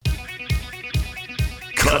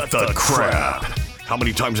Cut the crap. How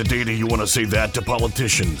many times a day do you want to say that to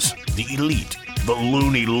politicians, the elite, the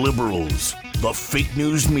loony liberals, the fake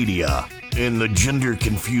news media, and the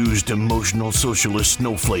gender-confused emotional socialist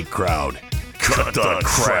snowflake crowd? Cut the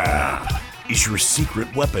crap is your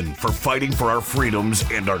secret weapon for fighting for our freedoms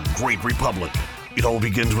and our great republic. It all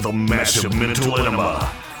begins with a massive mental enema,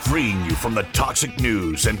 freeing you from the toxic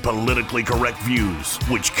news and politically correct views,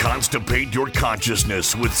 which constipate your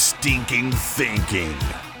consciousness with stinking thinking.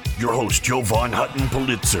 Your host, Joe Von Hutton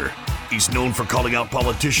Pulitzer. He's known for calling out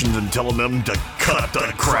politicians and telling them to cut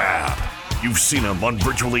the crap. You've seen him on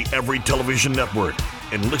virtually every television network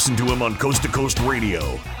and listened to him on Coast to Coast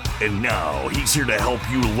Radio. And now he's here to help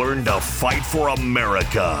you learn to fight for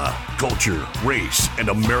America. Culture, race, and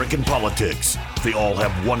American politics. They all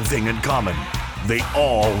have one thing in common. They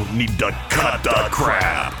all need to cut the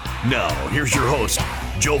crap. Now, here's your host,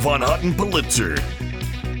 Joe Von Hutton Pulitzer.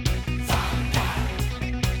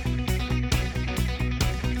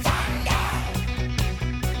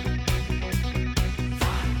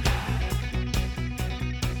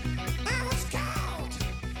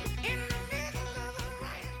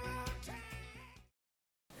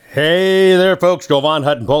 Hey there, folks. Joe Von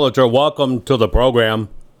Hutton Pulitzer. Welcome to the program.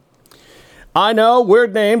 I know,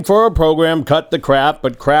 weird name for a program, Cut the Crap,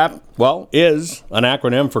 but crap, well, is an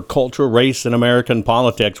acronym for culture, race, and American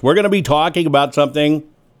politics. We're going to be talking about something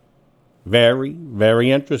very,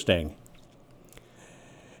 very interesting.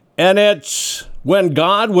 And it's when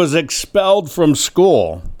God was expelled from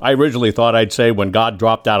school. I originally thought I'd say when God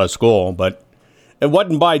dropped out of school, but it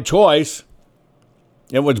wasn't by choice.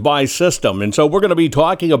 It was by system. And so we're going to be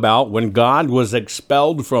talking about when God was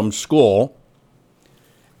expelled from school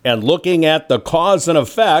and looking at the cause and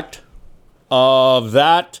effect of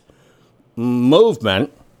that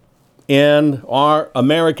movement in our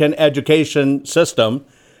American education system.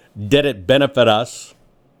 Did it benefit us?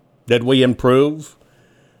 Did we improve?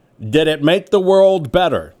 Did it make the world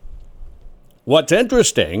better? What's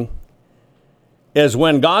interesting is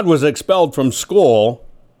when God was expelled from school,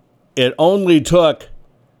 it only took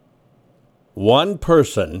one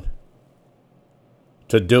person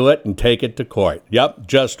to do it and take it to court. Yep,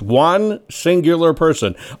 just one singular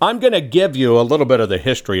person. I'm going to give you a little bit of the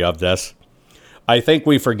history of this. I think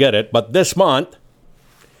we forget it, but this month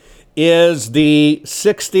is the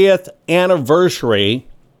 60th anniversary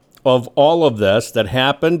of all of this that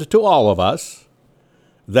happened to all of us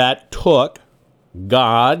that took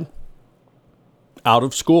God out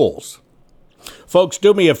of schools. Folks,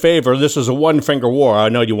 do me a favor. This is a one-finger war. I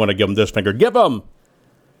know you want to give them this finger. Give them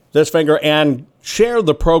this finger and share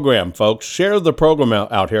the program, folks. Share the program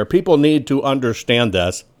out here. People need to understand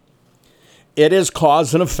this. It is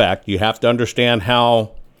cause and effect. You have to understand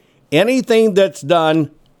how anything that's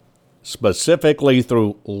done specifically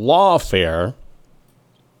through lawfare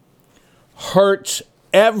hurts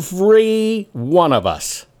every one of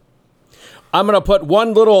us. I'm going to put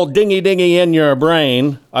one little dingy-dingy in your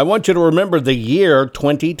brain. I want you to remember the year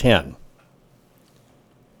 2010.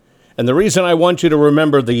 And the reason I want you to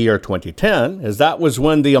remember the year 2010 is that was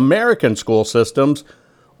when the American school systems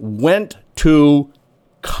went to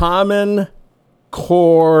Common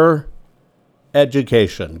Core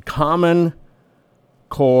education. Common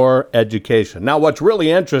Core education. Now, what's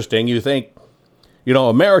really interesting, you think,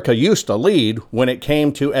 America used to lead when it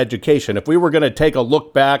came to education. If we were going to take a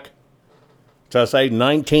look back to say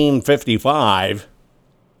 1955,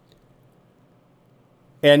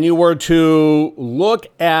 and you were to look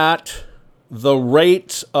at the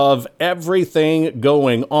rates of everything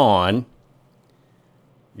going on,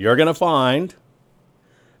 you're going to find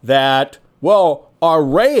that, our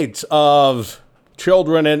rates of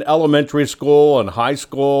children in elementary school and high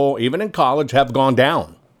school, even in college, have gone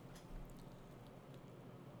down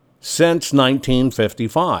since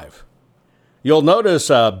 1955. You'll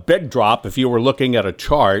notice a big drop if you were looking at a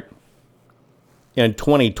chart in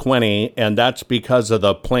 2020, and that's because of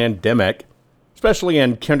the pandemic, especially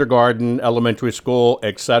in kindergarten, elementary school,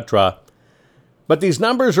 etc. But these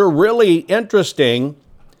numbers are really interesting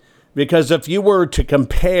because if you were to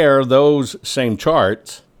compare those same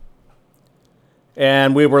charts,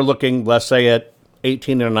 and we were looking, let's say, at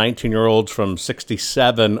 18 and 19-year-olds from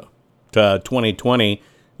 67 to 2020,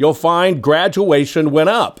 you'll find graduation went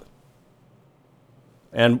up.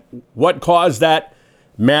 And what caused that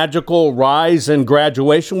magical rise in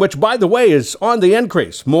graduation, which, by the way, is on the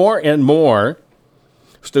increase? More and more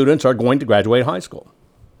students are going to graduate high school.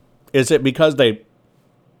 Is it because they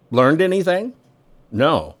learned anything?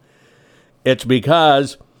 No. It's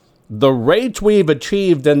because the rates we've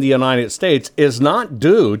achieved in the United States is not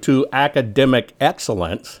due to academic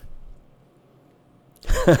excellence.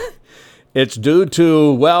 It's due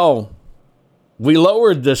to, well, we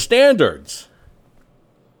lowered the standards.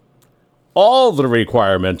 All the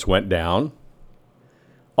requirements went down.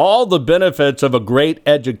 All the benefits of a great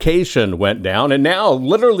education went down. And now,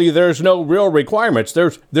 literally, there's no real requirements.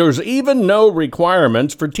 There's even no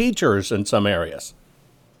requirements for teachers in some areas.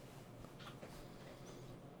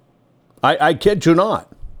 I kid you not.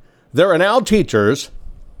 There are now teachers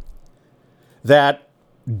that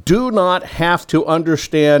do not have to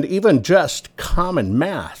understand even just common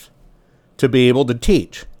math to be able to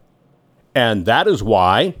teach. And that is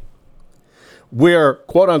why we're,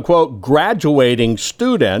 quote unquote, graduating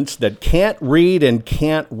students that can't read and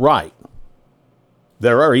can't write.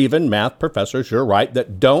 There are even math professors, you're right,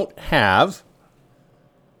 that don't have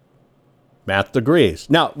math degrees.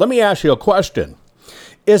 Now, let me ask you a question.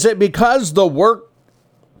 Is it because the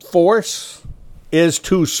workforce is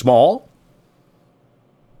too small?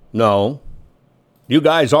 No. You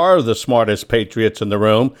guys are the smartest patriots in the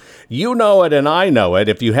room. You know it and I know it.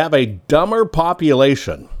 If you have a dumber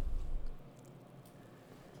population,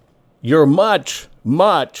 you're much,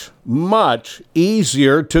 much, much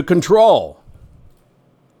easier to control.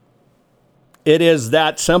 It is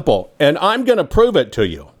that simple. And I'm going to prove it to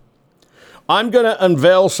you. I'm going to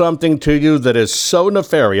unveil something to you that is so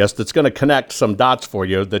nefarious that's going to connect some dots for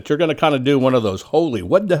you that you're going to kind of do one of those holy,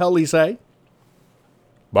 what the hell he say?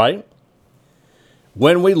 Right?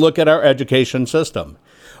 When we look at our education system,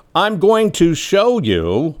 I'm going to show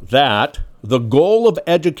you that the goal of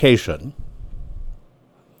education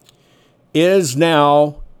is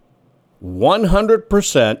now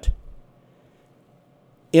 100%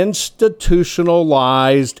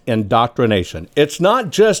 institutionalized indoctrination. It's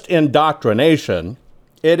not just indoctrination,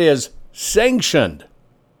 it is sanctioned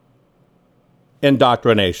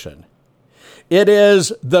indoctrination. It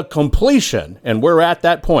is the completion, and we're at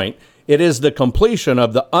that point, it is the completion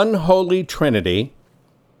of the unholy trinity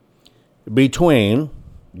between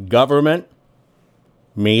government,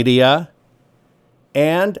 media,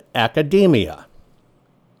 and academia.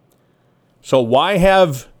 So why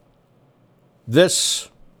have this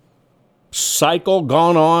cycle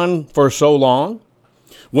gone on for so long?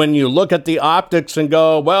 When you look at the optics and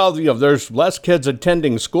go, well, there's less kids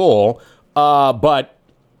attending school, but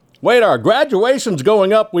wait, our graduation's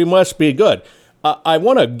going up, we must be good. I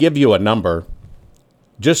want to give you a number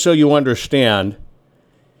just so you understand.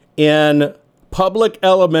 In public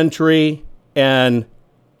elementary and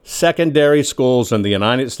secondary schools in the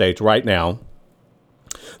United States right now,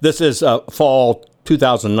 this is fall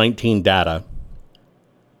 2019 data.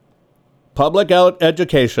 Public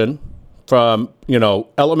education from,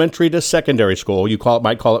 elementary to secondary school,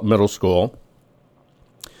 might call it middle school.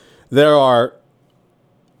 There are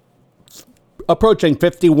approaching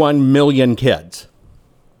 51 million kids.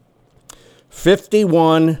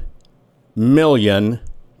 51 million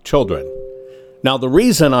children. Now, the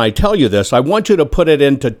reason I tell you this, I want you to put it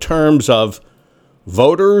into terms of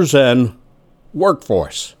voters and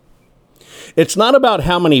workforce. It's not about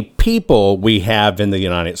how many people we have in the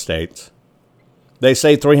United States. They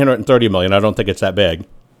say 330 million. I don't think it's that big.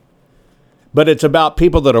 But it's about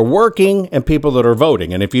people that are working and people that are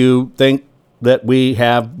voting. And if you think that we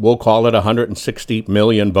have, we'll call it 160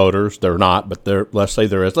 million voters. They're not, but let's say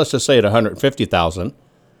there is. Let's just say it 150,000.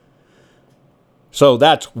 So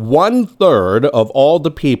that's 1/3 of all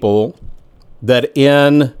the people that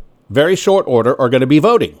in very short order are going to be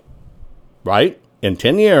voting, right? In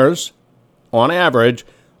 10 years, on average,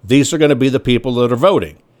 these are going to be the people that are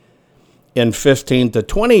voting. In 15 to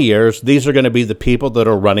 20 years, these are going to be the people that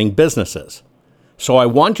are running businesses. So I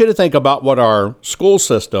want you to think about what our school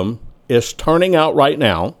system is turning out right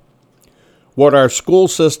now, what our school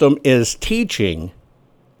system is teaching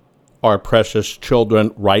our precious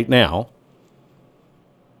children right now,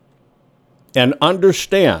 and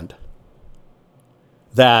understand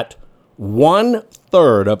that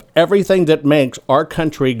 1/3 of everything that makes our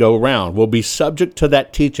country go round will be subject to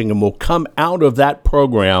that teaching and will come out of that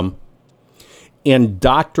program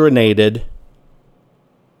indoctrinated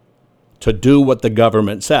to do what the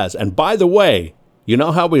government says. And by the way, you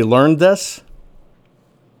know how we learned this?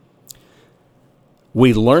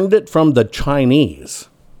 We learned it from the Chinese.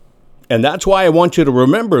 And that's why I want you to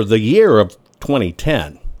remember the year of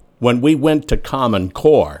 2010 when we went to Common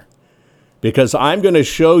Core, because I'm going to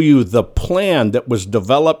show you the plan that was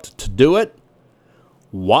developed to do it,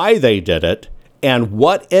 why they did it, and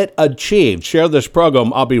what it achieved. Share this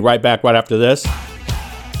program. I'll be right back right after this.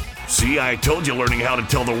 See, I told you learning how to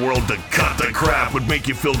tell the world to cut the crap would make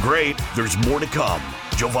you feel great. There's more to come.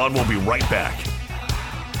 Jovan will be right back.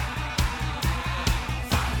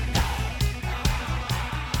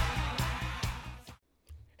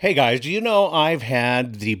 Hey guys, do you know I've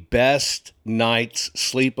had the best night's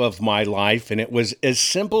sleep of my life, and it was as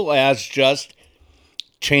simple as just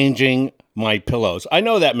changing my pillows. I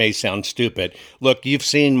know that may sound stupid. Look, you've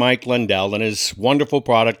seen Mike Lindell and his wonderful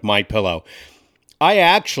product, My Pillow. I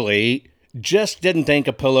actually just didn't think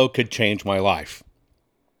a pillow could change my life.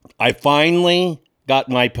 I finally got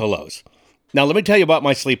My Pillows. Now, let me tell you about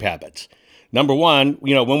my sleep habits. Number one,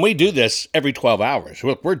 when we do this every 12 hours,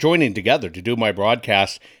 look, we're joining together to do my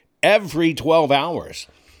broadcast every 12 hours.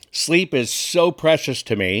 Sleep is so precious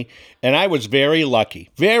to me, and I was very lucky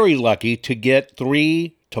to get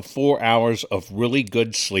 3 to 4 hours of really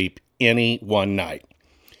good sleep any one night.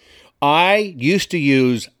 I used to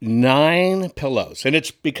use 9 pillows, and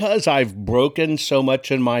it's because I've broken so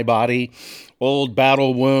much in my body, old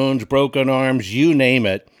battle wounds, broken arms, you name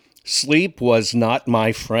it. Sleep was not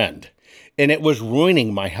my friend. And it was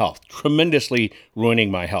ruining my health, tremendously ruining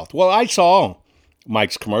my health. Well, I saw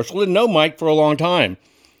Mike's commercial, didn't know Mike for a long time.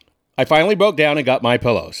 I finally broke down and got My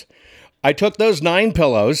Pillows. I took those 9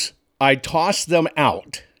 pillows, I tossed them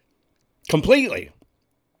out completely.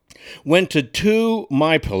 Went to 2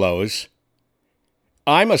 My Pillows.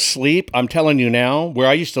 I'm asleep, I'm telling you now, where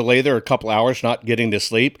I used to lay there a couple hours not getting to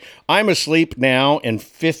sleep. I'm asleep now in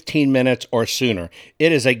 15 minutes or sooner.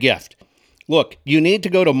 It is a gift. Look, you need to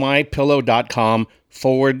go to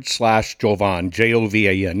mypillow.com/Jovan,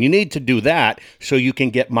 Jovan. You need to do that so you can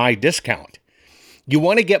get my discount. You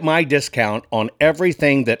want to get my discount on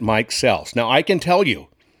everything that Mike sells. Now, I can tell you,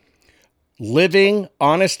 living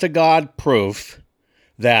honest-to-God proof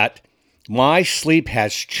that my sleep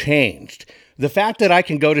has changed. The fact that I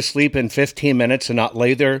can go to sleep in 15 minutes and not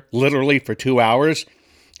lay there literally for 2 hours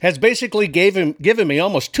has basically given me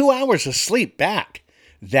almost 2 hours of sleep back.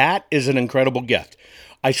 That is an incredible gift.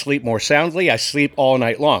 I sleep more soundly. I sleep all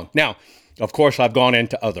night long. Now, of course, I've gone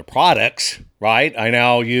into other products, right? I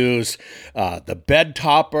now use the bed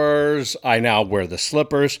toppers. I now wear the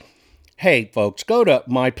slippers. Hey, folks, go to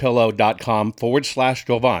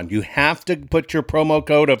mypillow.com/Jovan. You have to put your promo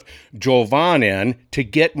code of Jovan in to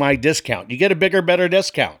get my discount. You get a bigger, better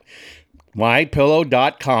discount.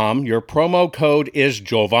 mypillow.com. Your promo code is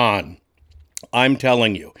Jovan. I'm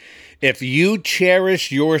telling you. If you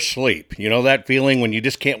cherish your sleep, you know that feeling when you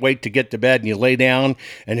just can't wait to get to bed and you lay down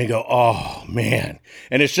and you go, oh man,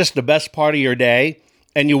 and it's just the best part of your day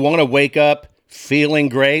and you want to wake up feeling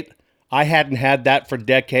great. I hadn't had that for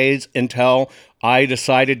decades until I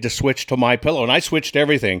decided to switch to My Pillow, and I switched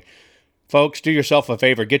everything. Folks, do yourself a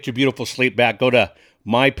favor, get your beautiful sleep back. Go to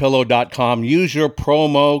mypillow.com, use your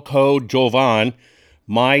promo code Jovan,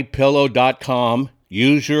 mypillow.com,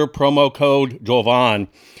 use your promo code Jovan.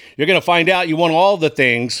 You're going to find out you want all the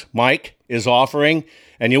things Mike is offering,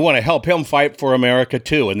 and you want to help him fight for America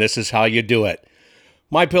too, and this is how you do it.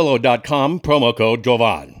 MyPillow.com, promo code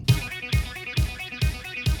Jovan.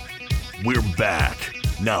 We're back.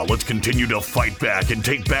 Now let's continue to fight back and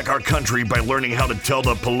take back our country by learning how to tell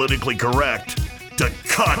the politically correct to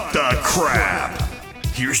cut the crap.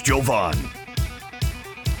 Here's Jovan.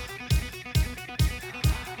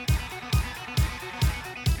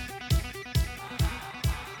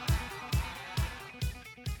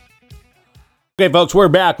 Okay, folks, we're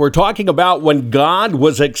back. We're talking about when God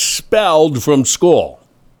was expelled from school.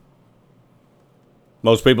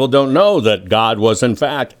 Most people don't know that God was, in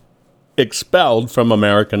fact, expelled from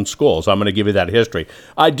American schools. I'm going to give you that history.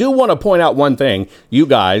 I do want to point out one thing. You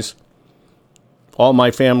guys, all my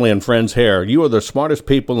family and friends here, you are the smartest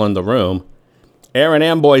people in the room. Aaron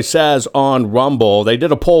Amboy says on Rumble, they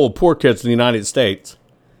did a poll of poor kids in the United States.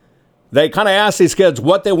 They kind of asked these kids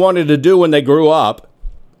what they wanted to do when they grew up.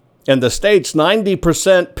 In the States,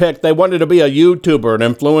 90% picked they wanted to be a YouTuber, an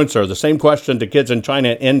influencer. The same question to kids in China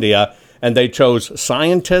and India, and they chose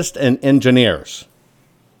scientists and engineers.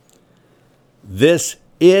 This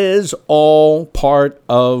is all part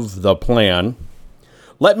of the plan.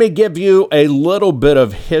 Let me give you a little bit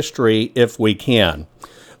of history if we can.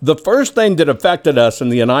 The first thing that affected us in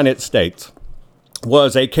the United States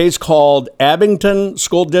was a case called Abington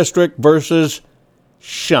School District versus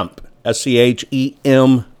Schempp, Schempp.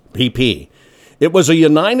 It was a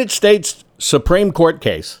United States Supreme Court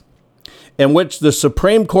case in which the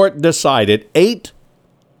Supreme Court decided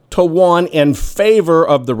 8-1 in favor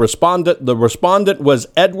of the respondent. The respondent was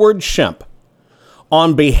Edward Schempp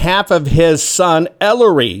on behalf of his son,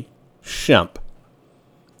 Ellery Schempp.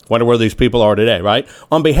 Wonder where these people are today, right?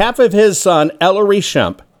 On behalf of his son, Ellery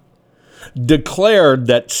Schempp, declared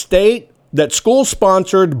that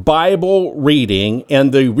school-sponsored Bible reading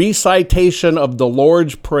and the recitation of the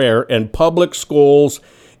Lord's Prayer in public schools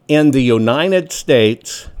in the United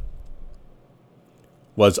States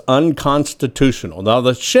was unconstitutional. Now,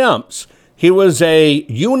 the Schempps, he was a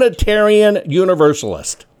Unitarian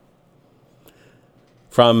Universalist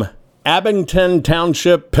from Abington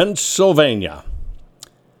Township, Pennsylvania.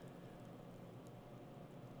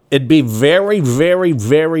 It'd be very, very,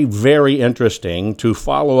 very, very interesting to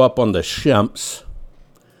follow up on the Schempps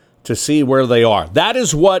to see where they are. That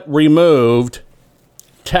is what removed,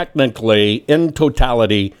 technically, in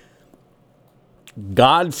totality,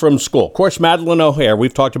 God from school. Of course, Madeleine O'Hare,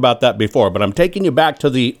 we've talked about that before, but I'm taking you back to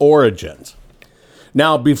the origins.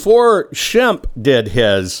 Now, before Schempp did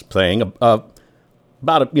his thing,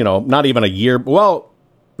 not even a year, well,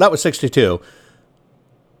 that was 62.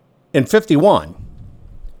 In 51,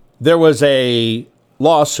 there was a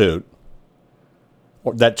lawsuit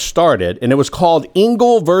that started, and it was called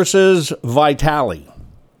Engel versus Vitale.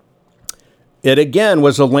 It again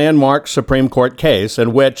was a landmark Supreme Court case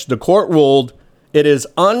in which the court ruled it is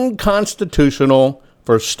unconstitutional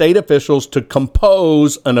for state officials to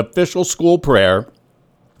compose an official school prayer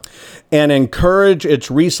and encourage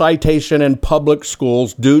its recitation in public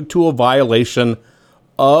schools due to a violation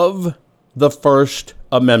of the First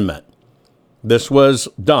Amendment. This was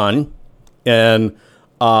done by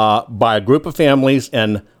a group of families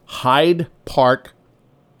in Hyde Park,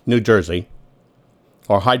 New Jersey,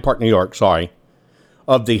 or Hyde Park, New York,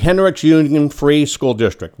 of the Hendricks Union Free School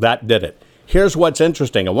District. That did it. Here's what's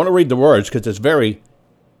interesting. I want to read the words because it's very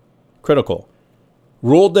critical.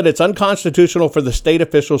 Ruled that it's unconstitutional for the state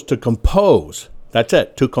officials to compose, that's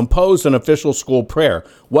it, to compose an official school prayer.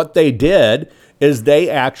 What they did is they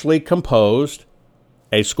actually composed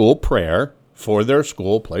a school prayer for their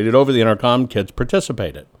school, played it over the intercom, kids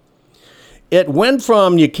participated. It went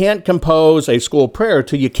from you can't compose a school prayer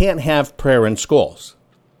to you can't have prayer in schools.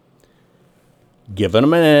 Give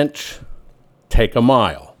them an inch, take a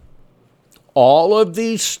mile. All of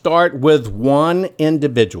these start with one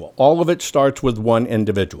individual. All of it starts with one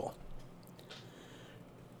individual.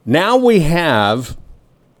 Now we have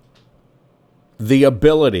the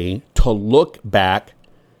ability to look back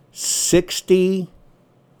 60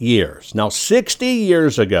 years. Now, 60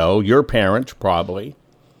 years ago, your parents probably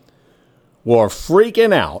were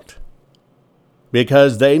freaking out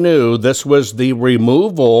because they knew this was the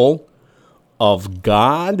removal of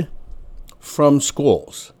God from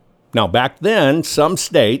schools. Now, back then, some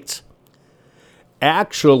states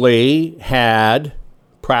actually had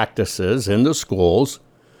practices in the schools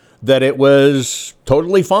that it was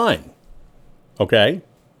totally fine, okay?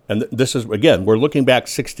 And this is, again, we're looking back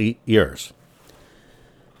 60 years.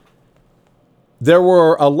 There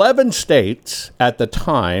were 11 states at the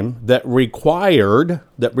time that required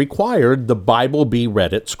the Bible be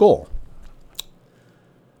read at school.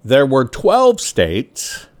 There were 12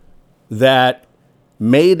 states that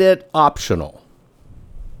made it optional.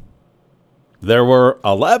 There were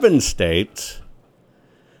 11 states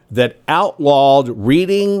that outlawed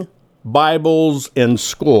reading Bibles in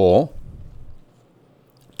school,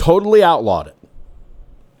 totally outlawed it.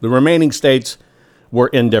 The remaining states were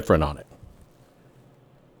indifferent on it.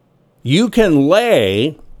 You can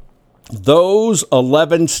lay those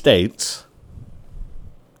 11 states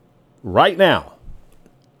right now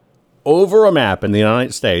over a map in the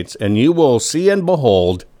United States, and you will see and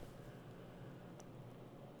behold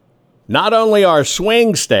not only our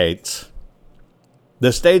swing states,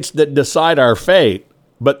 the states that decide our fate,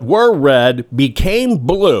 but were red, became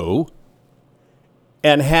blue,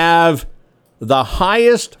 and have the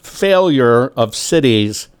highest failure of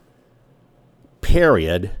cities,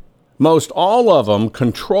 period. Most all of them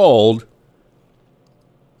controlled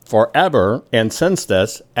forever and since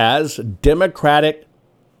this as Democratic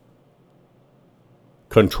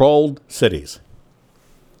controlled cities.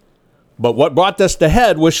 But what brought this to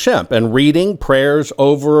head was Schempp and reading prayers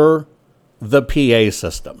over the PA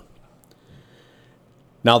system.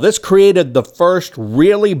 Now, this created the first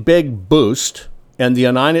really big boost in the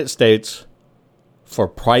United States for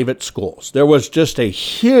private schools. There was just a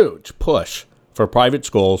huge push for private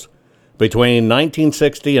schools between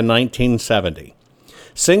 1960 and 1970.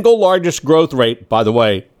 Single largest growth rate, by the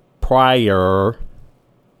way, prior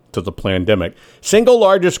to the pandemic, single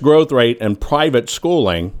largest growth rate in private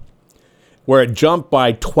schooling, where it jumped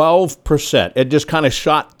by 12%. It just kind of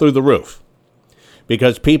shot through the roof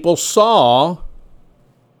because people saw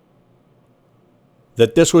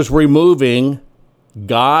that this was removing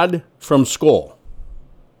God from school.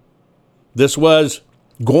 This was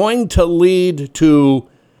going to lead to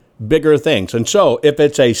bigger things. And so if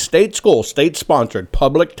it's a state school, state-sponsored,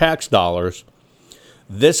 public tax dollars,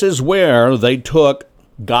 this is where they took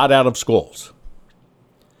God out of schools.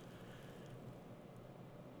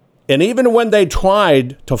 And even when they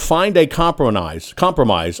tried to find a compromise,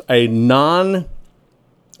 a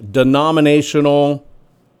non-denominational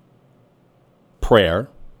prayer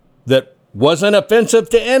that wasn't offensive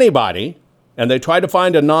to anybody, and they tried to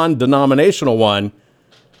find a non-denominational one,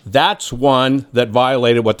 that's one that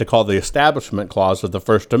violated what they call the Establishment Clause of the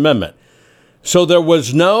First Amendment. So there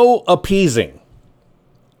was no appeasing.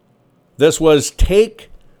 This was take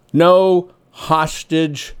no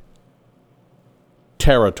hostage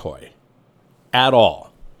territory at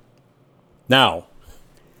all. Now,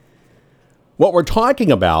 what we're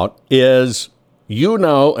talking about is, you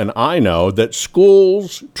know and I know that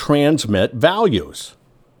schools transmit values.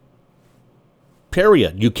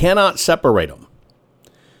 Period. You cannot separate them.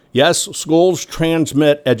 Yes, schools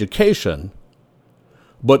transmit education,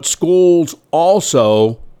 but schools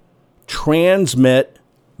also transmit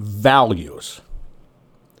values.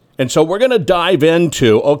 And so we're going to dive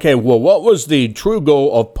into, okay, well, what was the true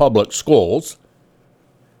goal of public schools?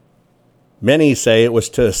 Many say it was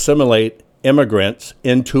to assimilate immigrants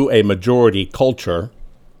into a majority culture,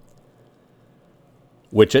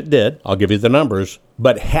 which it did. I'll give you the numbers.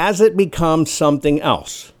 But has it become something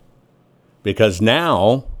else? Because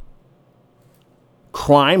now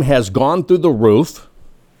crime has gone through the roof.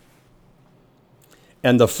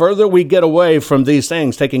 And the further we get away from these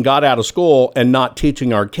things, taking God out of school and not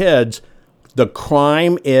teaching our kids, the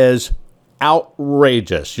crime is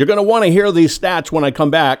outrageous. You're going to want to hear these stats when I come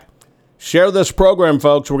back. Share this program,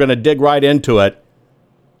 folks. We're going to dig right into it.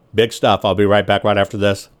 Big stuff. I'll be right back right after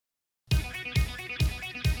this.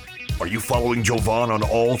 Are you following Jovan on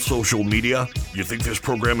all social media? You think this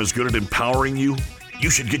program is good at empowering you? You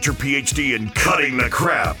should get your PhD in cutting the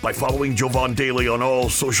crap by following Jovan daily on all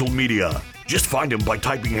social media. Just find him by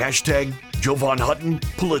typing hashtag Jovan Hutton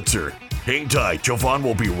Pulitzer. Hang tight, Jovan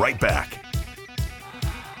will be right back.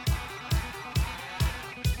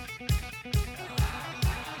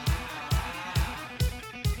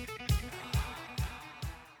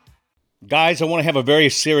 Guys, I want to have a very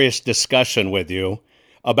serious discussion with you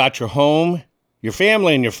about your home, your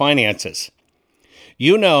family, and your finances.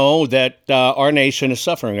 You know that our nation is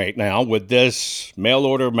suffering right now with this mail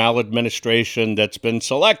order maladministration that's been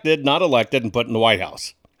selected, not elected, and put in the White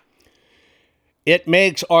House. It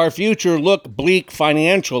makes our future look bleak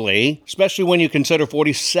financially, especially when you consider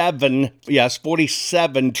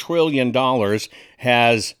 $47 trillion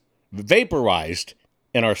has vaporized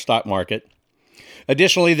in our stock market.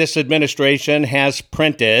 Additionally, this administration has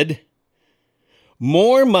printed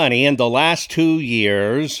more money in the last 2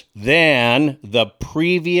 years than the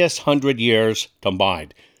previous 100 years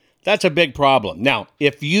combined. That's a big problem. Now,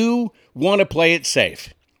 if you want to play it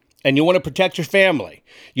safe and you want to protect your family,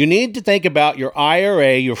 you need to think about your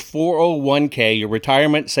IRA, your 401k, your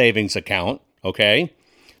retirement savings account, okay?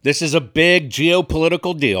 This is a big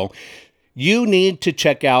geopolitical deal. You need to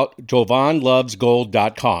check out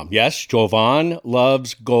JovanLovesGold.com. Yes,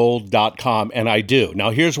 JovanLovesGold.com, and I do.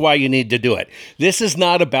 Now, here's why you need to do it. This is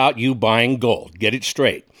not about you buying gold. Get it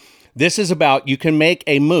straight. This is about you can make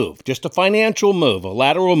a move, just a financial move, a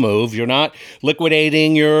lateral move. You're not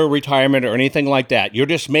liquidating your retirement or anything like that. You're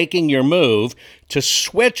just making your move to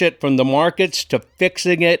switch it from the markets to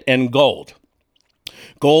fixing it in gold.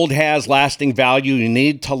 Gold has lasting value. You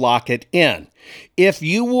need to lock it in. If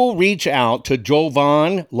you will reach out to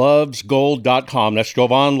JovanLovesGold.com, that's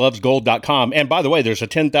JovanLovesGold.com. And by the way, there's a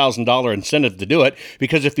 $10,000 incentive to do it,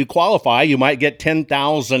 because if you qualify, you might get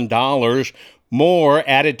 $10,000 more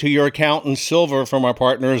added to your account in silver from our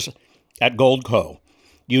partners at Goldco.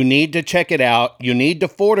 You need to check it out. You need to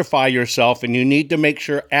fortify yourself, and you need to make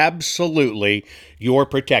sure absolutely you're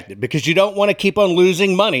protected, because you don't want to keep on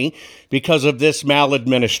losing money because of this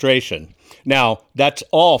maladministration. Now, that's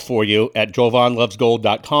all for you at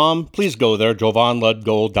JovanLovesGold.com. Please go there,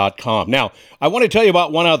 JovanLovesGold.com. Now, I want to tell you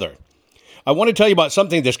about one other. I want to tell you about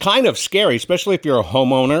something that's kind of scary, especially if you're a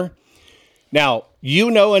homeowner. Now, you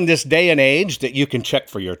know in this day and age that you can check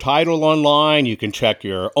for your title online, you can check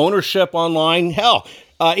your ownership online. Hell,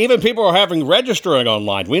 even people are having registering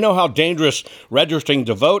online. We know how dangerous registering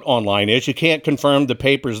to vote online is. You can't confirm the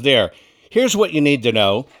papers there. Here's what you need to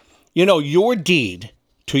know. You know, your deed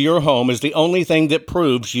to your home is the only thing that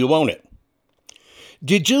proves you own it.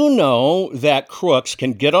 Did you know that crooks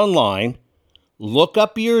can get online, look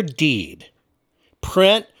up your deed,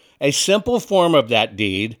 print a simple form of that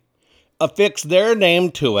deed, affix their name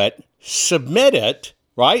to it, submit it,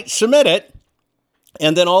 right? Submit it,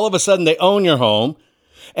 and then all of a sudden they own your home,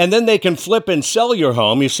 and then they can flip and sell your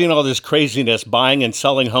home. You've seen all this craziness buying and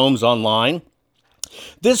selling homes online.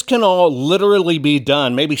 This can all literally be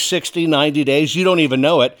done, maybe 60, 90 days, you don't even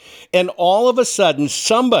know it, and all of a sudden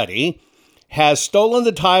somebody has stolen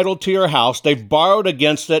the title to your house. They've borrowed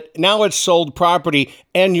against it. Now it's sold property,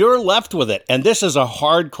 and you're left with it. And this is a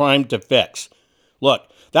hard crime to fix. Look,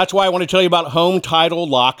 that's why I want to tell you about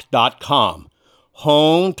HomeTitleLock.com.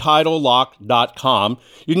 HomeTitleLock.com.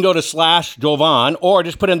 You can go to /Jovan or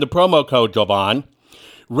just put in the promo code Jovan.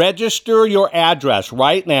 Register your address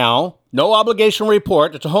right now. No obligation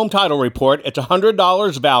report. It's a home title report. It's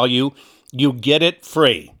 $100 value. You get it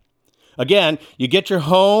free. Again, you get your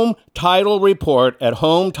home title report at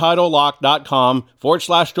HomeTitleLock.com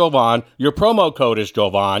 /Jovan. Your promo code is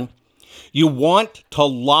Jovan. You want to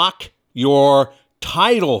lock your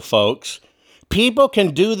title, folks. People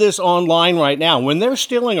can do this online right now. When they're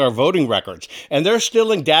stealing our voting records and they're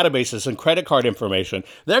stealing databases and credit card information,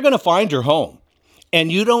 they're going to find your home.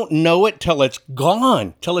 And you don't know it till it's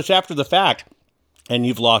gone, till it's after the fact, and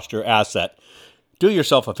you've lost your asset. Do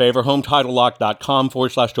yourself a favor, HomeTitleLock.com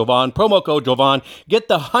 /Jovan, promo code Jovan. Get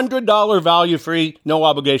the $100 value free, no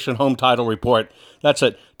obligation home title report. That's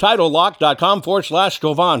it, TitleLock.com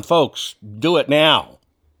 /Jovan. Folks, do it now.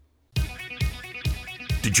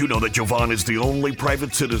 Did you know that Jovan is the only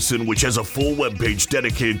private citizen which has a full webpage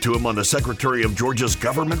dedicated to him on the Secretary of Georgia's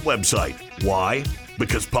government website? Why?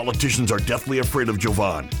 Because politicians are deathly afraid of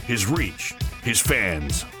Jovan, his reach, his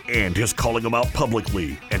fans, and his calling them out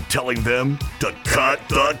publicly and telling them to cut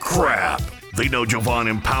the crap. They know Jovan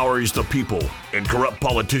empowers the people, and corrupt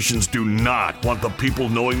politicians do not want the people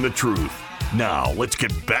knowing the truth. Now, let's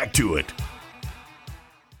get back to it.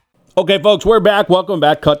 Okay, folks, we're back. Welcome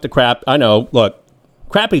back. Cut the crap. I know, look.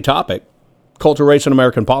 Crappy topic, culture, race, and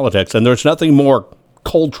American politics. And there's nothing more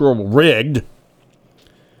cultural rigged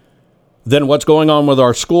than what's going on with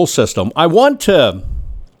our school system. I want to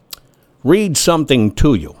read something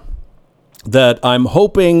to you that I'm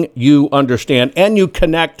hoping you understand and you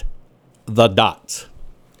connect the dots.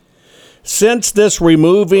 Since this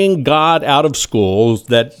removing God out of schools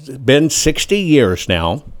that's been 60 years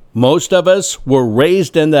now, most of us were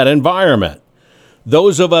raised in that environment.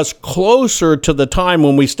 Those of us closer to the time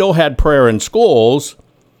when we still had prayer in schools,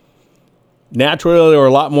 naturally are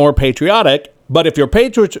a lot more patriotic. But if your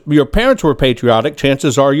parents were patriotic,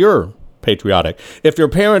 chances are you're patriotic. If your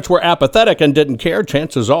parents were apathetic and didn't care,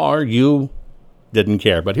 chances are you didn't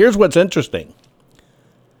care. But here's what's interesting.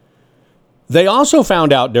 They also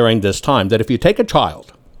found out during this time that if you take a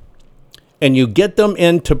child and you get them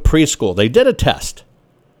into preschool, they did a test,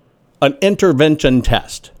 an intervention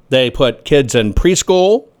test. They put kids in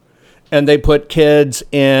preschool, and they put kids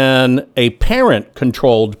in a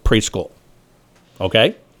parent-controlled preschool.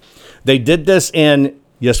 Okay? They did this in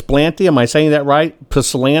Ypsilanti, am I saying that right?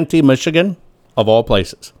 Ypsilanti, Michigan, of all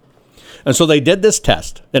places. And so they did this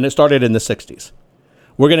test, and it started in the 60s.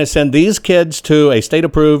 We're going to send these kids to a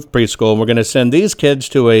state-approved preschool, and we're going to send these kids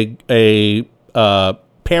to a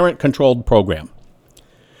parent-controlled program.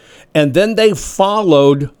 And then they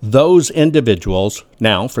followed those individuals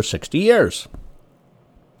now for 60 years.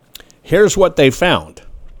 Here's what they found.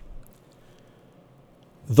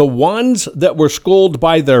 The ones that were schooled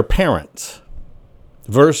by their parents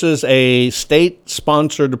versus a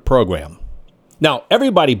state-sponsored program. Now,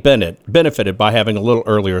 everybody benefited by having a little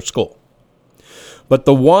earlier school. But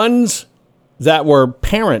the ones that were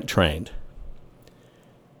parent-trained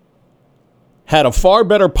had a far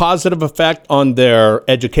better positive effect on their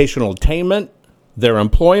educational attainment, their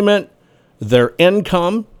employment, their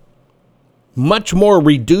income, much more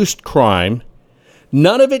reduced crime.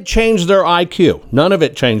 None of it changed their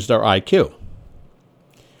IQ.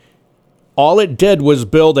 All it did was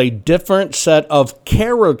build a different set of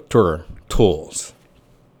character tools.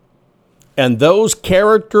 And those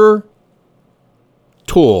character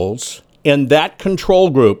tools in that control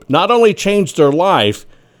group not only changed their life,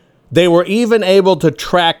 they were even able to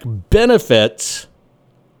track benefits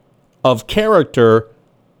of character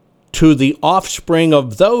to the offspring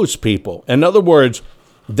of those people. In other words,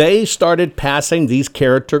 they started passing these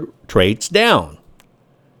character traits down.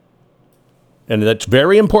 And that's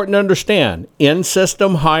very important to understand.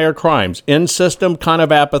 In-system higher crimes, in-system kind of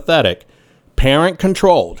apathetic,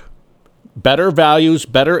 parent-controlled, better values,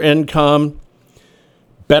 better income,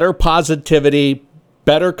 better positivity,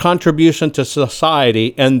 better contribution to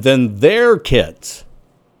society, and then their kids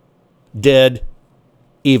did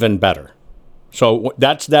even better. So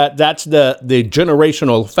that's the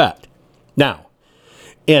generational effect. Now,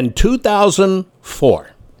 in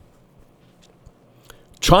 2004,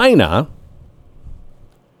 China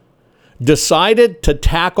decided to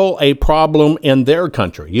tackle a problem in their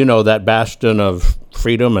country. You know, that bastion of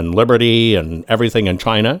freedom and liberty and everything in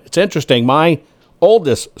China. It's interesting. My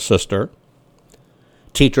oldest sister,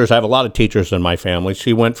 I have a lot of teachers in my family.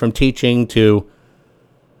 She went from teaching to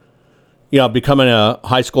becoming a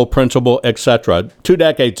high school principal, etc. 2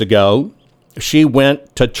 decades ago, she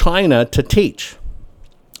went to China to teach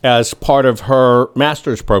as part of her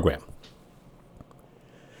master's program.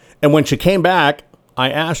 And when she came back, I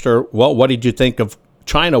asked her, well, what did you think of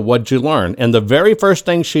China? What'd you learn? And the very first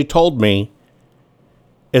thing she told me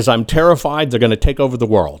is, I'm terrified they're going to take over the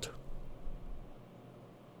world.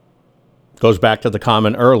 Goes back to the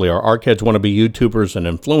comment earlier. Our kids want to be YouTubers and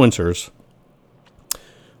influencers.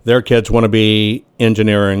 Their kids want to be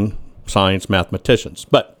engineering, science, mathematicians.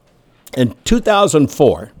 But in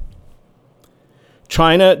 2004,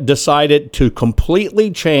 China decided to completely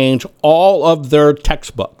change all of their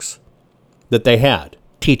textbooks that they had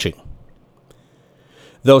teaching.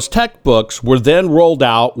 Those textbooks were then rolled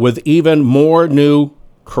out with even more new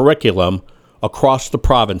curriculum across the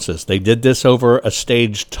provinces. They did this over a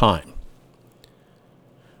staged time.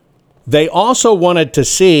 They also wanted to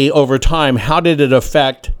see over time, how did it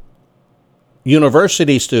affect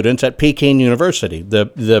university students at Peking University,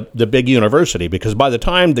 the big university? Because by the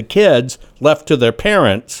time the kids left to their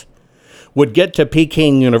parents would get to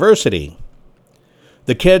Peking University,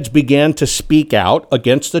 the kids began to speak out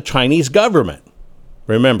against the Chinese government.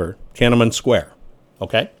 Remember, Tiananmen Square,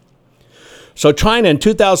 okay? So China in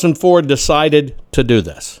 2004 decided to do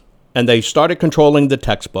this. And they started controlling the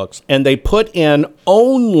textbooks, and they put in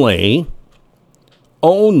only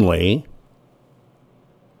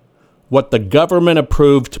what the government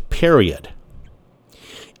approved, period.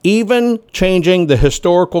 Even changing the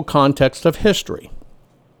historical context of history.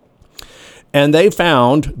 And they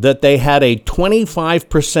found that they had a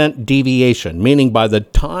 25% deviation, meaning by the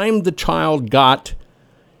time the child got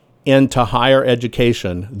into higher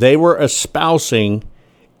education, they were espousing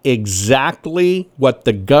exactly what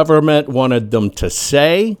the government wanted them to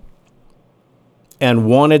say and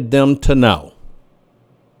wanted them to know.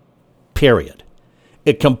 Period.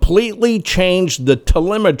 It completely changed the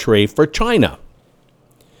telemetry for China.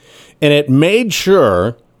 And it made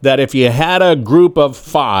sure that if you had a group of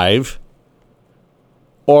 5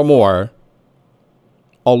 or more,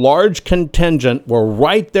 a large contingent were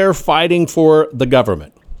right there fighting for the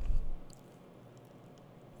government.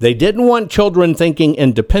 They didn't want children thinking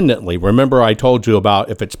independently. Remember, I told you about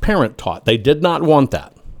if it's parent taught. They did not want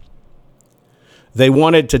that. They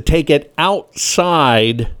wanted to take it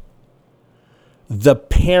outside the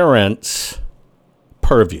parents'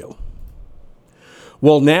 purview.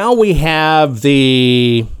 Well, now we have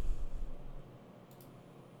the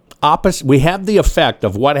opposite. We have the effect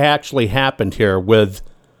of what actually happened here with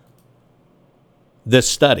this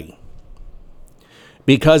study,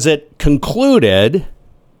 because it concluded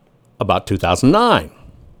about 2009.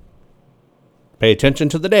 Pay attention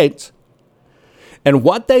to the dates. And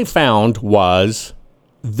what they found was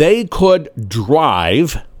they could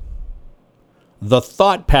drive the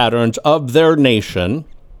thought patterns of their nation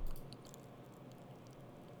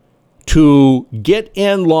to get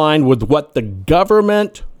in line with what the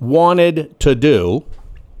government wanted to do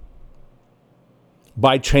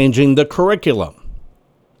by changing the curriculum.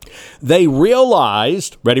 They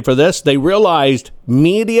realized, ready for this? They realized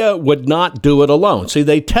media would not do it alone. See,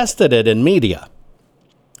 they tested it in media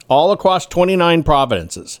all across 29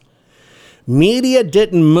 provinces. Media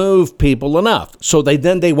didn't move people enough. So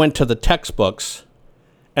they went to the textbooks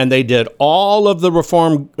and they did all of the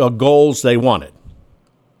reform goals they wanted.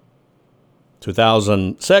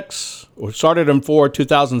 2006, we started in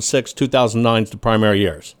 2006, 2009 is the primary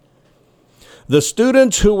years. The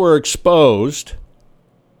students who were exposed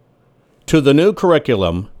to the new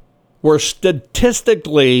curriculum were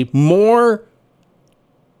statistically more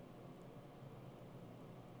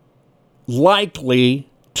likely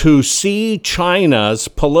to see China's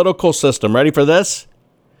political system. Ready for this?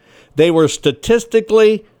 They were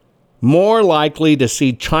statistically more likely to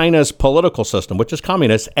see China's political system, which is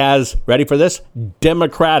communist, as, ready for this,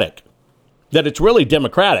 democratic. That it's really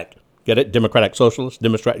democratic. Get it? Democratic socialist,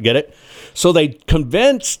 democratic, get it? So they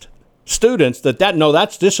convinced students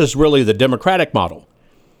this is really the democratic model.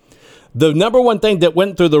 The number one thing that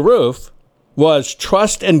went through the roof was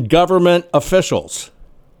trust in government officials.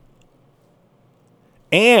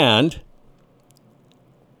 And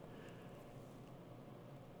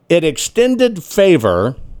it extended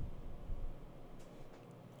favor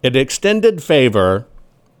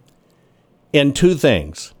in two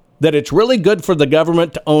things. That it's really good for the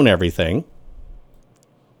government to own everything.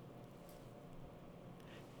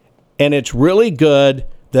 And it's really good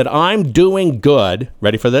that I'm doing good.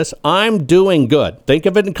 Ready for this? I'm doing good. Think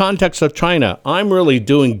of it in context of China. I'm really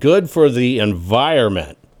doing good for the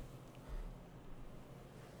environment.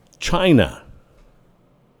 China.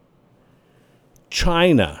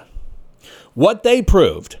 What they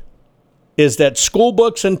proved is that school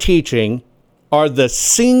books and teaching are the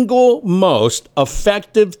single most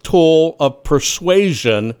effective tool of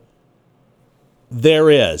persuasion there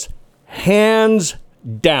is. Hands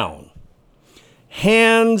down.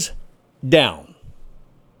 Hands down.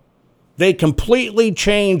 They completely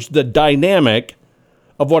changed the dynamic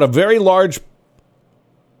of what a very large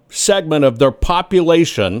segment of their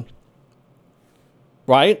population,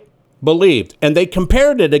 right, believed. And they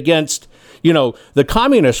compared it against, the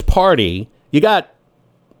Communist Party. You got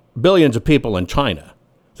billions of people in China.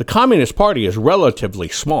 The Communist Party is relatively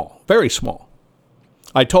small, very small.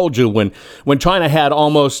 I told you when China had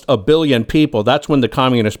almost 1 billion people, that's when the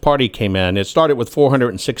Communist Party came in. It started with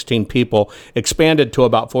 416 people, expanded to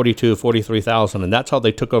about 43,000, and that's how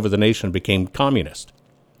they took over the nation and became communist.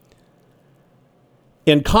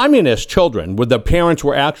 In communist children, where the parents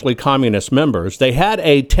were actually communist members, they had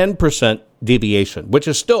a 10% deviation, which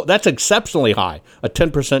is that's exceptionally high, a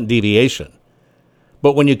 10% deviation.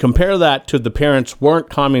 But when you compare that to the parents weren't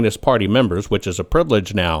Communist Party members, which is a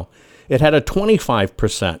privilege now, it had a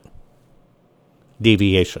 25%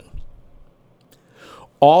 deviation.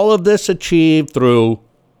 All of this achieved through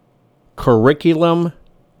curriculum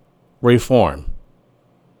reform.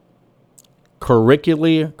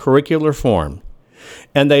 Curricular form.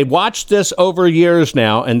 And they watched this over years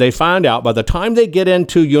now, and they find out by the time they get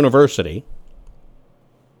into university,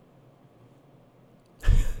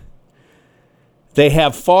 they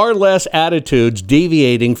have far less attitudes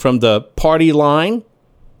deviating from the party line,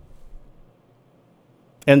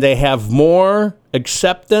 and they have more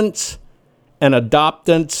acceptance and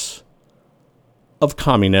adoptance of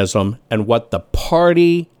communism and what the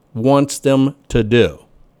party wants them to do.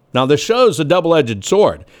 Now, this shows a double-edged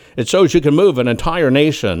sword. It shows you can move an entire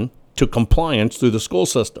nation to compliance through the school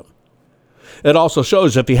system. It also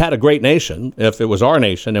shows if you had a great nation, if it was our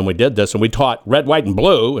nation and we did this and we taught red, white, and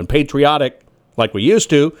blue and patriotic like we used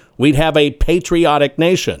to, we'd have a patriotic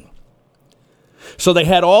nation. So they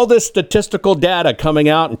had all this statistical data coming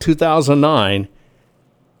out in 2009,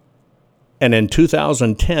 and in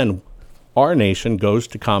 2010, our nation goes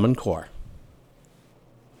to Common Core.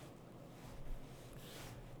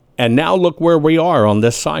 And now look where we are on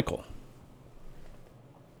this cycle.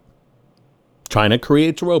 China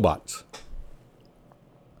creates robots.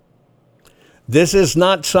 This is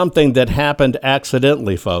not something that happened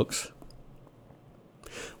accidentally, folks.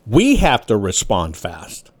 We have to respond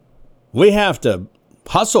fast. We have to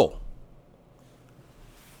hustle.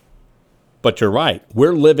 But you're right.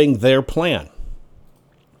 We're living their plan.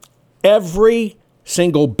 Every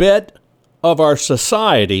single bit of our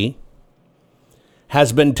society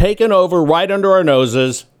has been taken over right under our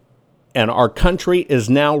noses, and our country is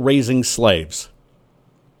now raising slaves.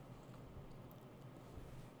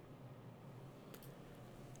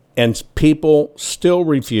 And people still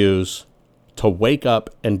refuse to wake up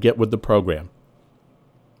and get with the program.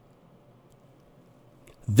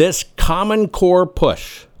 This Common Core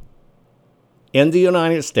push in the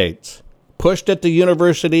United States, pushed at the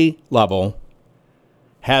university level,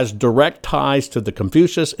 has direct ties to the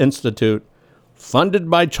Confucius Institute, funded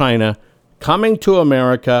by China, coming to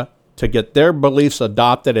America to get their beliefs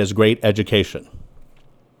adopted as great education.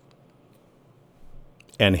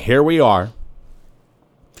 And here we are.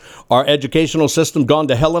 Our educational system gone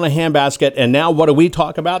to hell in a handbasket, and now what do we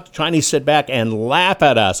talk about? The Chinese sit back and laugh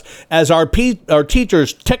at us as our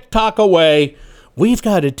teachers tick-tock away. We've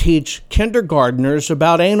got to teach kindergartners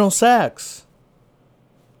about anal sex.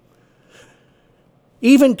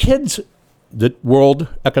 Even kids, the World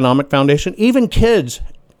Economic Foundation, even kids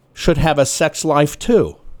should have a sex life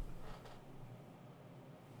too.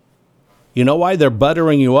 You know why they're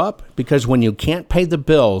buttering you up? Because when you can't pay the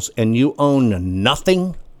bills and you own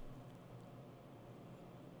nothing,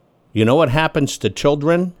 you know what happens to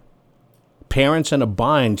children? Parents in a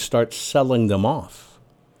bind start selling them off.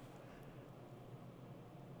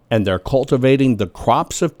 And they're cultivating the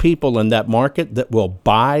crops of people in that market that will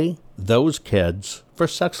buy those kids for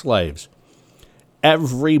sex slaves.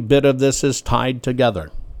 Every bit of this is tied together.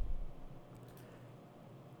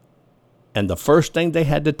 And the first thing they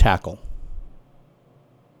had to tackle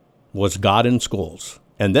was God in schools.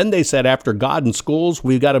 And then they said, after God in schools,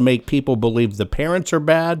 we've got to make people believe the parents are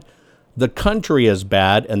bad, the country is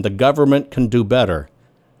bad, and the government can do better.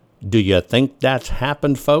 Do you think that's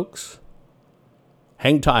happened, folks?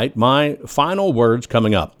 Hang tight. My final words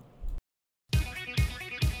coming up.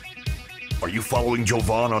 Are you following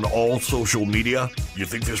Jovan on all social media? You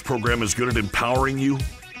think this program is good at empowering you?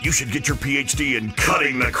 You should get your PhD in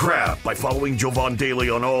cutting the crap by following Jovan daily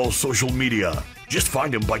on all social media. Just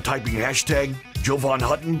find him by typing hashtag Jovan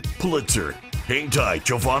Hutton Pulitzer. Hang tight.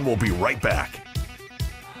 Jovan will be right back.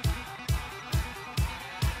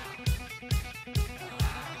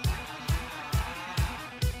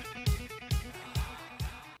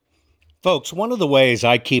 Folks, one of the ways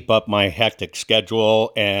I keep up my hectic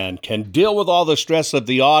schedule and can deal with all the stress of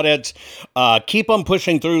the audits, keep on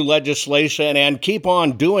pushing through legislation, and keep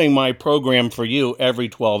on doing my program for you every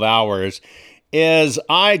 12 hours is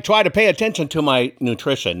I try to pay attention to my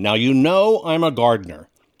nutrition. Now, you know I'm a gardener.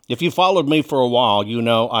 If you followed me for a while, you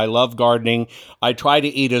know I love gardening. I try to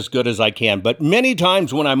eat as good as I can. But many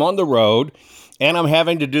times when I'm on the road and I'm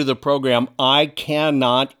having to do the program, I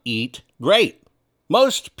cannot eat great.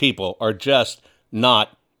 Most people are just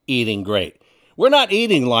not eating great. We're not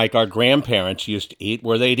eating like our grandparents used to eat,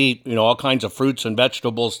 where they'd eat, all kinds of fruits and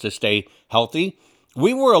vegetables to stay healthy.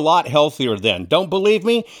 We were a lot healthier then. Don't believe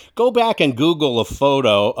me? Go back and Google a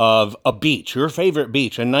photo of a beach, your favorite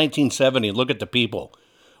beach in 1970. Look at the people.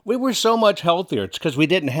 We were so much healthier. It's because we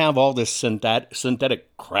didn't have all this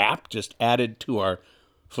synthetic crap just added to our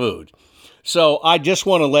food. So I just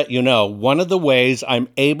want to let you know, one of the ways I'm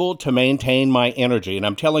able to maintain my energy, and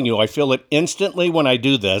I'm telling you, I feel it instantly when I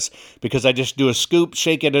do this, because I just do a scoop,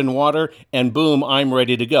 shake it in water, and boom, I'm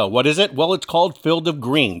ready to go. What is it? Well, it's called Field of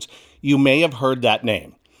Greens. You may have heard that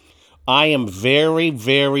name. I am very,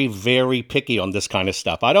 very, very picky on this kind of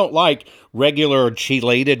stuff. I don't like regular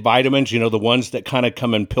chelated vitamins, the ones that kind of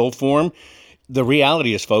come in pill form. The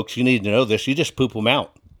reality is, folks, you need to know this, you just poop them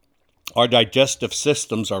out. Our digestive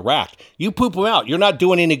systems are racked. You poop them out. You're not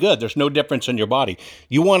doing any good. There's no difference in your body.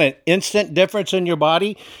 You want an instant difference in your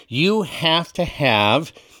body? You have to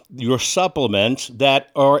have your supplements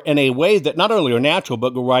that are in a way that not only are natural,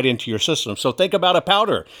 but go right into your system. So think about a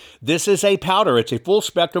powder. This is a powder. It's a full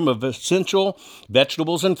spectrum of essential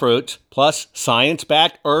vegetables and fruits, plus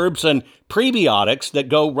science-backed herbs and prebiotics that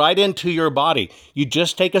go right into your body. You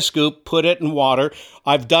just take a scoop, put it in water.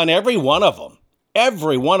 I've done every one of them.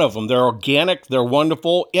 Every one of them. They're organic. They're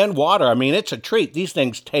wonderful in water. I mean, it's a treat. These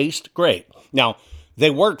things taste great. Now, they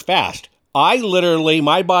work fast.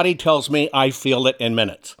 My body tells me I feel it in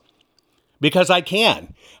minutes because I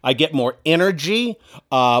can. I get more energy.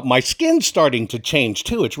 My skin's starting to change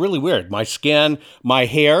too. It's really weird. My skin, my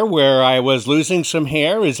hair, where I was losing some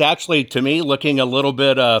hair, is actually, to me, looking a little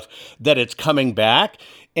bit of that it's coming back.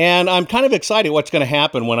 And I'm kind of excited what's going to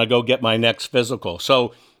happen when I go get my next physical.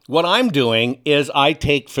 So what I'm doing is I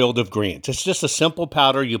take Field of Greens. It's just a simple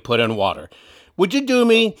powder you put in water. Would you do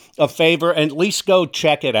me a favor and at least go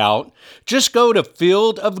check it out? Just go to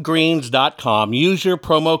fieldofgreens.com. Use your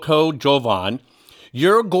promo code Jovan.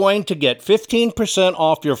 You're going to get 15%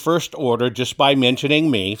 off your first order just by mentioning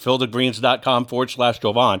me,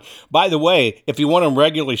 fieldofgreens.com/Jovan. By the way, if you want them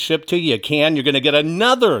regularly shipped to you, you can. You're going to get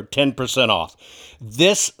another 10% off.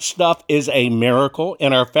 This stuff is a miracle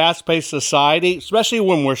in our fast-paced society, especially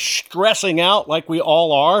when we're stressing out like we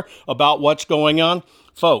all are about what's going on.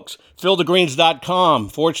 Folks,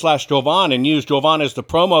 fieldofgreens.com/Jovan and use Jovan as the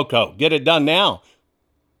promo code. Get it done now.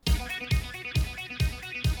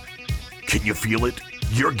 Can you feel it?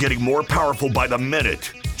 You're getting more powerful by the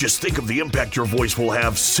minute. Just think of the impact your voice will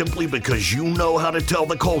have simply because you know how to tell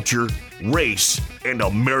the culture, race, and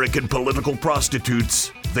American political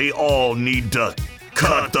prostitutes they all need to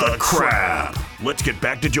cut the crap. Let's get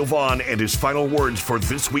back to Jovan and his final words for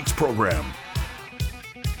this week's program.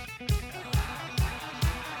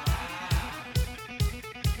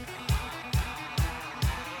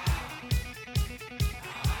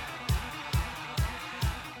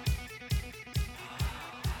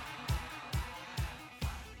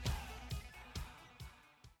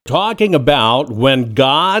 Talking about when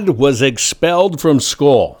God was expelled from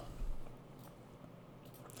school.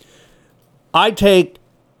 I take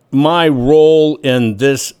my role in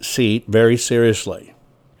this seat very seriously.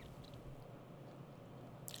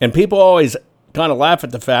 And people always kind of laugh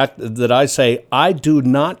at the fact that I say, I do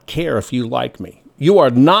not care if you like me. You are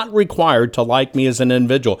not required to like me as an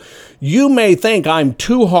individual. You may think I'm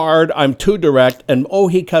too hard, I'm too direct, and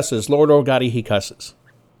he cusses. Lord, oh God, he cusses.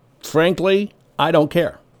 Frankly, I don't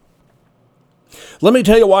care. Let me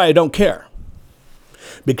tell you why I don't care.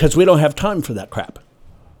 Because we don't have time for that crap.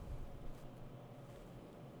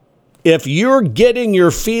 If you're getting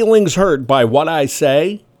your feelings hurt by what I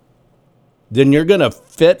say, then you're going to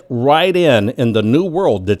fit right in the new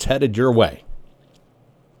world that's headed your way.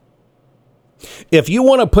 If you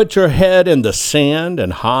want to put your head in the sand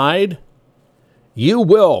and hide, you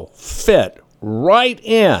will fit right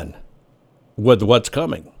in with what's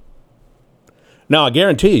coming. Now, I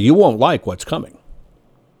guarantee you won't like what's coming.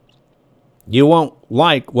 You won't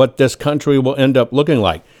like what this country will end up looking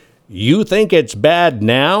like. You think it's bad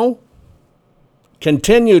now?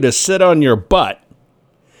 Continue to sit on your butt.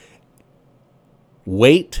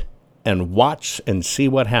 Wait and watch and see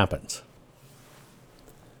what happens.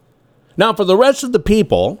 Now, for the rest of the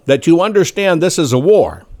people that you understand this is a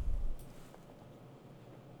war,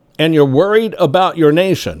 and you're worried about your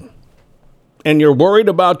nation, and you're worried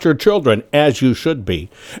about your children, as you should be,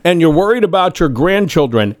 and you're worried about your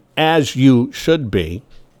grandchildren, as you should be,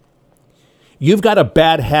 you've got a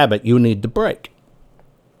bad habit you need to break.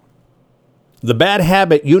 The bad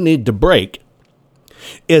habit you need to break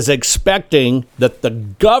is expecting that the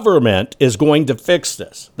government is going to fix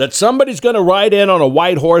this, that somebody's going to ride in on a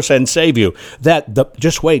white horse and save you,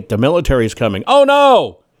 just wait, the military's coming. Oh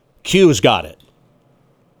no, Q's got it.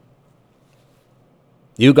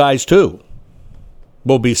 You guys too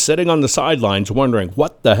will be sitting on the sidelines wondering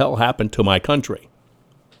what the hell happened to my country.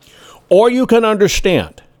 Or you can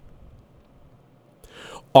understand,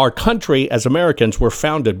 our country as Americans were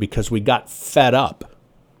founded because we got fed up.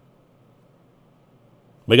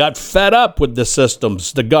 We got fed up with the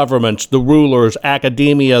systems, the governments, the rulers,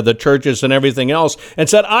 academia, the churches, and everything else, and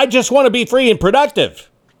said, I just want to be free and productive.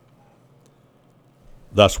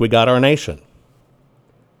 Thus, we got our nation.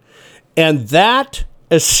 And that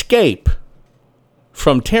escape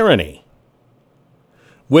from tyranny,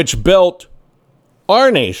 which built our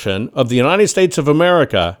nation of the United States of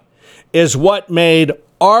America, is what made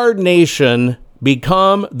our nation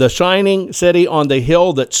become the shining city on the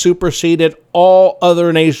hill that superseded all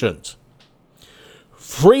other nations.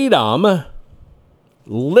 Freedom,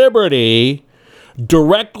 liberty,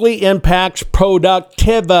 directly impacts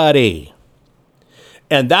productivity.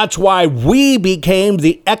 And that's why we became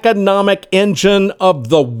the economic engine of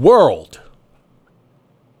the world.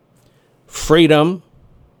 Freedom,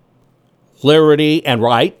 liberty, and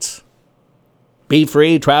rights. Be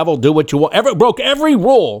free, travel, do what you want. Broke every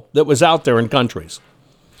rule that was out there in countries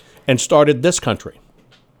and started this country.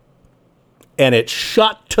 And it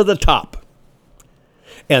shot to the top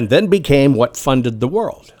and then became what funded the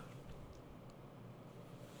world.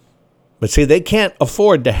 But see, they can't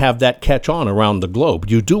afford to have that catch on around the globe.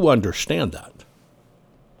 You do understand that.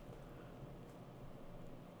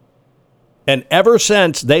 And ever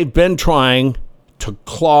since, they've been trying to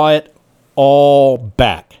claw it all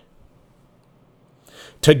back,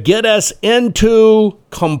 to get us into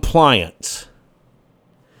compliance.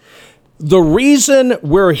 The reason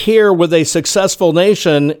we're here with a successful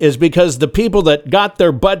nation is because the people that got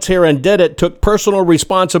their butts here and did it took personal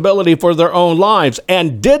responsibility for their own lives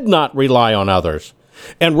and did not rely on others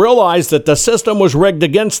and realized that the system was rigged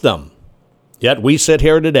against them. Yet we sit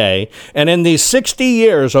here today, and in these 60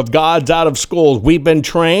 years of God's out of schools, we've been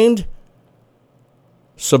trained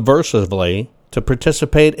subversively to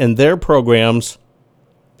participate in their programs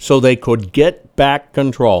so they could get back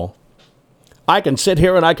control. I can sit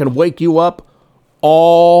here and I can wake you up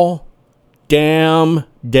all damn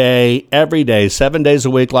day, every day, 7 days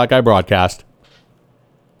a week like I broadcast.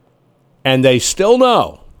 And they still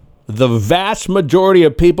know the vast majority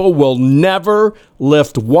of people will never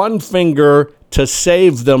lift one finger to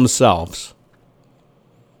save themselves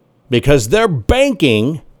because they're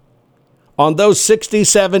banking on those 60,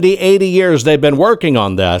 70, 80 years they've been working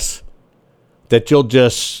on this, that you'll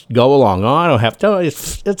just go along. Oh, I don't have to.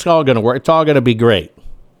 It's all going to work. It's all going to be great.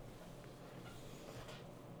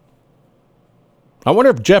 I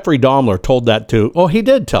wonder if Jeffrey Dahmer told that to. Oh, he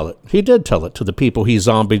did tell it. He did tell it to the people he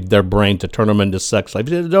zombied their brain to turn them into sex slaves.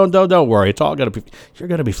 He said, don't worry. It's all going to be. You're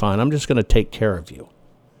going to be fine. I'm just going to take care of you.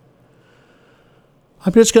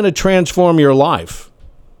 I'm just going to transform your life.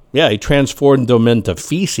 Yeah, he transformed them into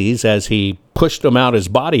feces as he pushed them out his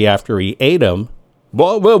body after he ate them.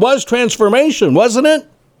 Well, it was transformation, wasn't it?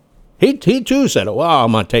 He too said, well,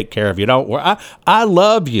 I'm going to take care of you. Don't worry. I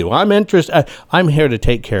love you. I'm interested. I'm here to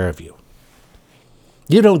take care of you.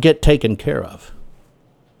 You don't get taken care of.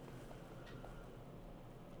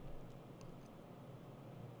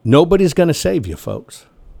 Nobody's going to save you, folks.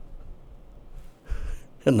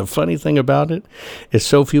 And the funny thing about it is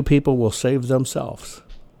so few people will save themselves.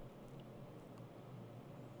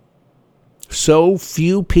 So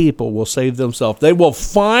few people will save themselves. They will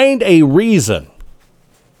find a reason.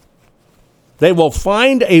 They will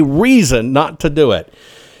find a reason not to do it.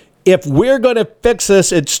 If we're going to fix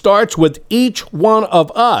this, it starts with each one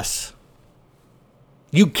of us.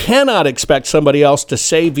 You cannot expect somebody else to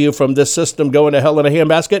save you from this system going to hell in a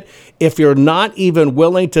handbasket if you're not even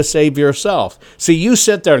willing to save yourself. See, you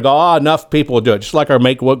sit there and go, enough people will do it. Just like our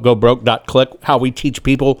MakeWhatGoBroke.click, how we teach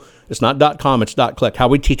people. It's not .com, it's .click. How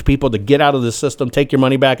we teach people to get out of the system, take your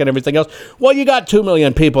money back and everything else. Well, you got 2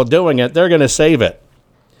 million people doing it. They're going to save it.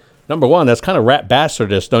 Number one, that's kind of rat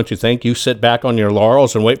bastardist, don't you think? You sit back on your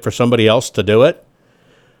laurels and wait for somebody else to do it.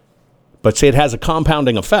 But see, it has a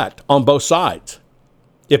compounding effect on both sides.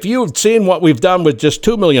 If you've seen what we've done with just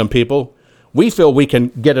 2 million people, we feel we can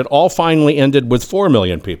get it all finally ended with 4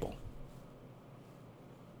 million people.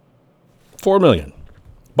 4 million.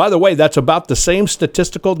 By the way, that's about the same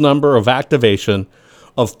statistical number of activation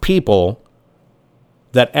of people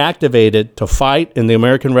that activated to fight in the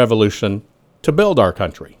American Revolution to build our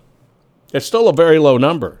country. It's still a very low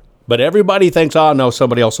number, but everybody thinks, oh, no,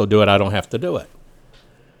 somebody else will do it. I don't have to do it.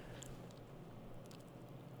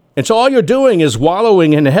 And so all you're doing is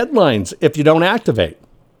wallowing in headlines if you don't activate.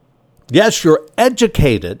 Yes, you're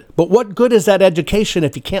educated, but what good is that education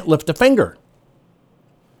if you can't lift a finger?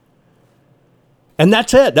 And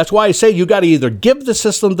that's it. That's why I say you got to either give the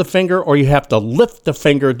system the finger or you have to lift the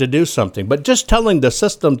finger to do something. But just telling the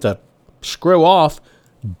system to screw off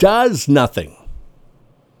does nothing.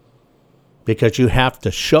 Because you have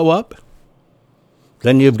to show up,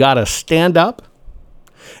 then you've got to stand up,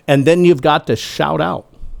 and then you've got to shout out.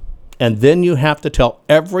 And then you have to tell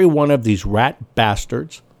every one of these rat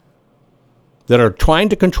bastards that are trying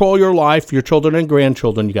to control your life, your children and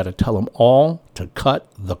grandchildren, you got to tell them all to cut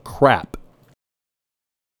the crap.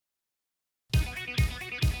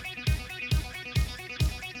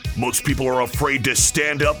 Most people are afraid to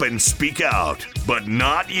stand up and speak out, but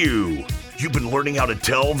not you. You've been learning how to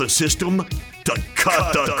tell the system to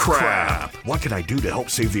cut the crap. What can I do to help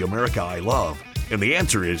save the America I love? And the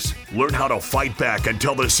answer is, learn how to fight back and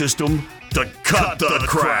tell the system to cut the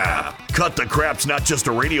crap. Cut the Crap's not just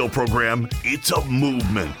a radio program, it's a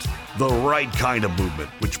movement. The right kind of movement,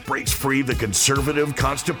 which breaks free the conservative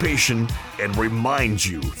constipation and reminds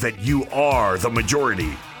you that you are the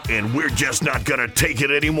majority. And we're just not gonna take it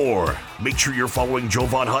anymore. Make sure you're following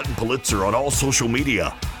Jovan Hutton Pulitzer on all social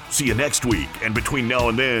media. See you next week, and between now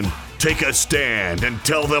and then, take a stand and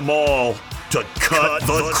tell them all to cut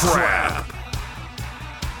the crap.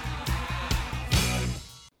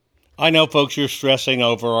 I know, folks, you're stressing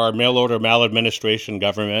over our mail-order maladministration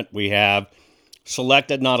government. We have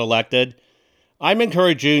selected, not elected. I'm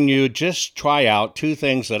encouraging you, just try out 2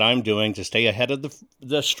 things that I'm doing to stay ahead of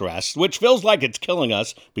the stress, which feels like it's killing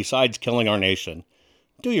us, besides killing our nation.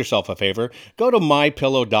 Do yourself a favor. Go to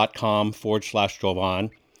mypillow.com/Jovan.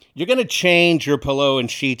 You're going to change your pillow and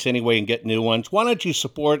sheets anyway and get new ones. Why don't you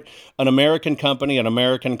support an American company, an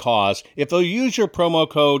American cause? If they'll use your promo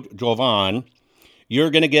code Jovan, you're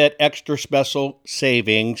going to get extra special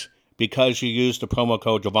savings because you used the promo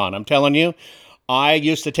code Jovan. I'm telling you, I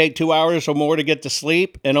used to take 2 hours or more to get to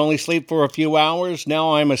sleep and only sleep for a few hours.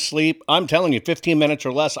 Now I'm asleep. I'm telling you, 15 minutes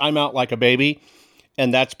or less, I'm out like a baby.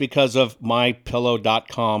 And that's because of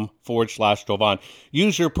mypillow.com/Jovan.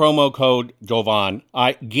 Use your promo code Jovan.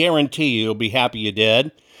 I guarantee you'll be happy you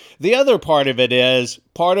did. The other part of it is,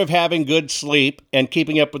 part of having good sleep and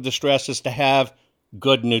keeping up with the stress is to have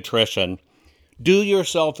good nutrition. Do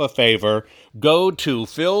yourself a favor. Go to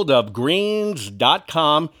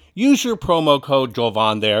fieldofgreens.com. Use your promo code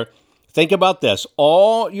Jovan there. Think about this.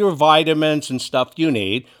 All your vitamins and stuff you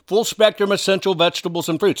need, full spectrum essential vegetables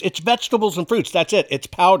and fruits. It's vegetables and fruits. That's it. It's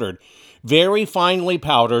powdered. Very finely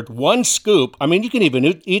powdered. 1 scoop. I mean, you can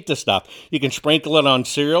even eat the stuff. You can sprinkle it on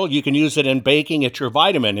cereal. You can use it in baking. It's your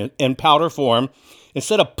vitamin in powder form.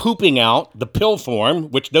 Instead of pooping out the pill form,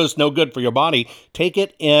 which does no good for your body, take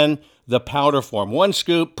it in the powder form. 1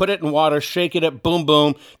 scoop, put it in water, shake it, boom,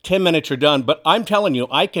 boom. 10 minutes, you're done. But I'm telling you,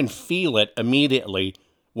 I can feel it immediately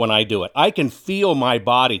when I do it. I can feel my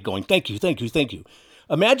body going, thank you, thank you, thank you.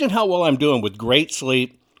 Imagine how well I'm doing with great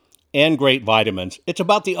sleep and great vitamins. It's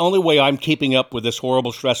about the only way I'm keeping up with this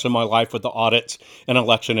horrible stress in my life with the audits and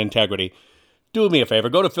election integrity. Do me a favor.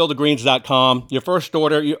 Go to fieldofgreens.com. Your first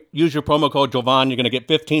order, use your promo code Jovan. You're going to get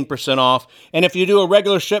 15% off. And if you do a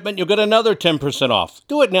regular shipment, you'll get another 10% off.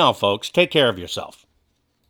 Do it now, folks. Take care of yourself.